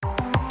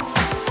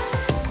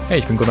Hey,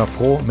 ich bin Gunnar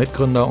Froh,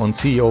 Mitgründer und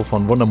CEO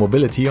von Wunder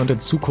Mobility und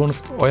in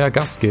Zukunft euer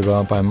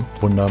Gastgeber beim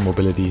Wunder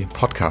Mobility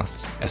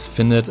Podcast. Es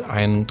findet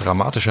ein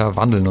dramatischer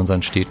Wandel in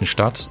unseren Städten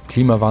statt.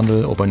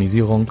 Klimawandel,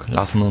 Urbanisierung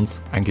lassen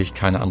uns eigentlich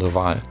keine andere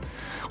Wahl.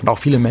 Und auch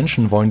viele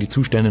Menschen wollen die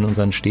Zustände in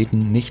unseren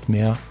Städten nicht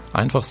mehr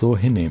einfach so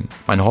hinnehmen.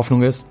 Meine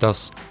Hoffnung ist,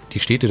 dass die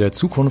Städte der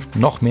Zukunft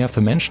noch mehr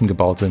für Menschen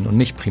gebaut sind und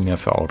nicht primär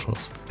für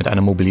Autos. Mit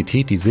einer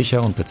Mobilität, die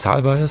sicher und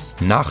bezahlbar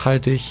ist,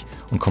 nachhaltig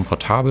und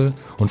komfortabel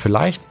und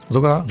vielleicht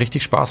sogar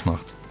richtig Spaß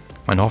macht.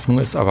 Meine Hoffnung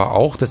ist aber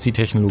auch, dass die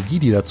Technologie,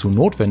 die dazu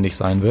notwendig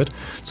sein wird,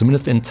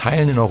 zumindest in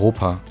Teilen in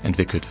Europa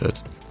entwickelt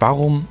wird.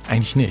 Warum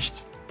eigentlich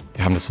nicht?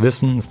 Wir haben das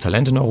Wissen, das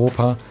Talent in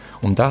Europa,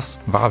 um das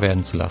wahr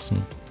werden zu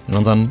lassen. In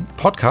unserem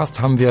Podcast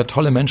haben wir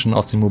tolle Menschen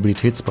aus dem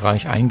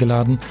Mobilitätsbereich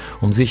eingeladen,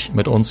 um sich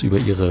mit uns über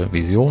ihre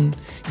Visionen,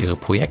 ihre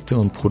Projekte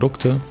und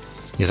Produkte,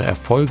 ihre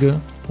Erfolge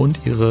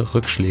und ihre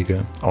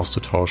Rückschläge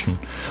auszutauschen.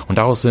 Und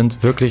daraus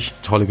sind wirklich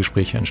tolle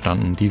Gespräche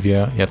entstanden, die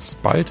wir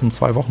jetzt bald im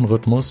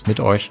 2-Wochen-Rhythmus mit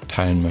euch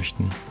teilen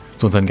möchten.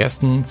 Zu unseren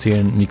Gästen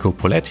zählen Nico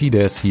Poletti,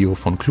 der CEO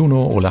von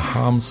Cluno, Ole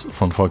Harms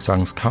von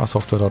Volkswagens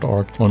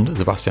Carsoftware.org und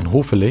Sebastian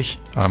Hofelich,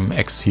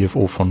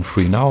 Ex-CFO von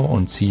FreeNow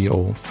und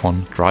CEO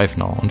von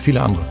DriveNow und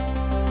viele andere.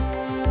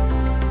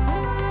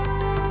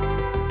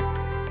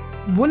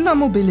 Wunder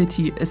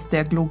Mobility ist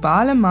der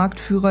globale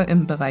Marktführer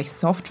im Bereich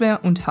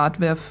Software und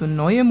Hardware für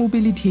neue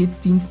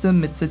Mobilitätsdienste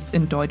mit Sitz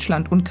in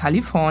Deutschland und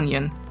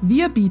Kalifornien.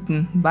 Wir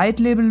bieten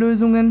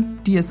White-Label-Lösungen,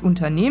 die es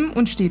Unternehmen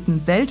und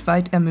Städten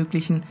weltweit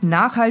ermöglichen,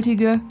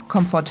 nachhaltige,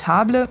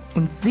 komfortable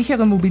und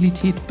sichere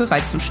Mobilität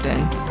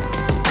bereitzustellen.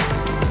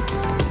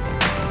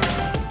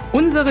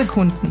 Unsere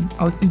Kunden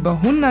aus über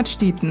 100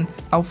 Städten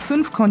auf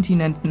 5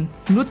 Kontinenten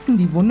nutzen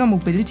die Wunder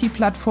Mobility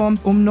Plattform,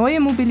 um neue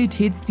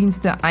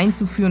Mobilitätsdienste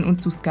einzuführen und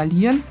zu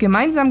skalieren,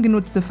 gemeinsam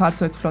genutzte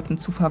Fahrzeugflotten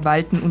zu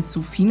verwalten und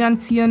zu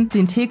finanzieren,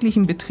 den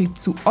täglichen Betrieb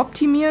zu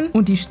optimieren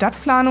und die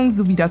Stadtplanung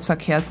sowie das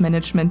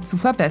Verkehrsmanagement zu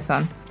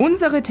verbessern.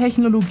 Unsere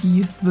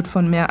Technologie wird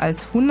von mehr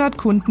als 100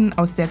 Kunden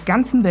aus der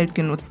ganzen Welt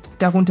genutzt,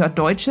 darunter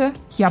deutsche,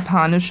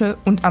 japanische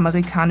und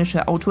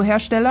amerikanische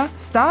Autohersteller,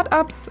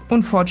 Start-ups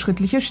und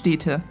fortschrittliche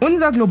Städte.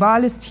 Unser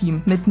globales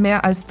Team mit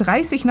mehr als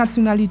 30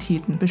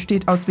 Nationalitäten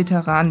besteht aus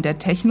Veteranen der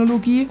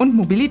Technologie- und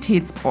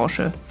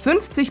Mobilitätsbranche.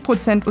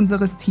 50%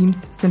 unseres Teams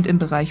sind im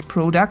Bereich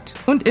Product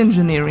und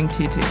Engineering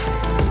tätig.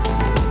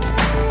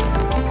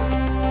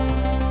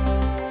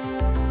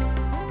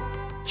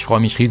 Ich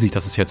freue mich riesig,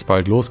 dass es jetzt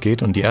bald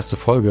losgeht und die erste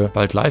Folge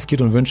bald live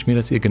geht und wünsche mir,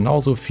 dass ihr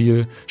genauso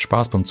viel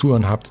Spaß beim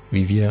Zuhören habt,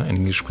 wie wir in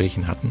den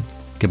Gesprächen hatten.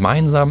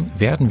 Gemeinsam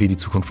werden wir die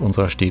Zukunft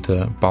unserer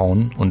Städte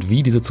bauen und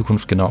wie diese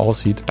Zukunft genau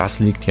aussieht, das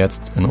liegt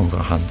jetzt in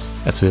unserer Hand.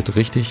 Es wird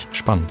richtig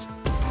spannend.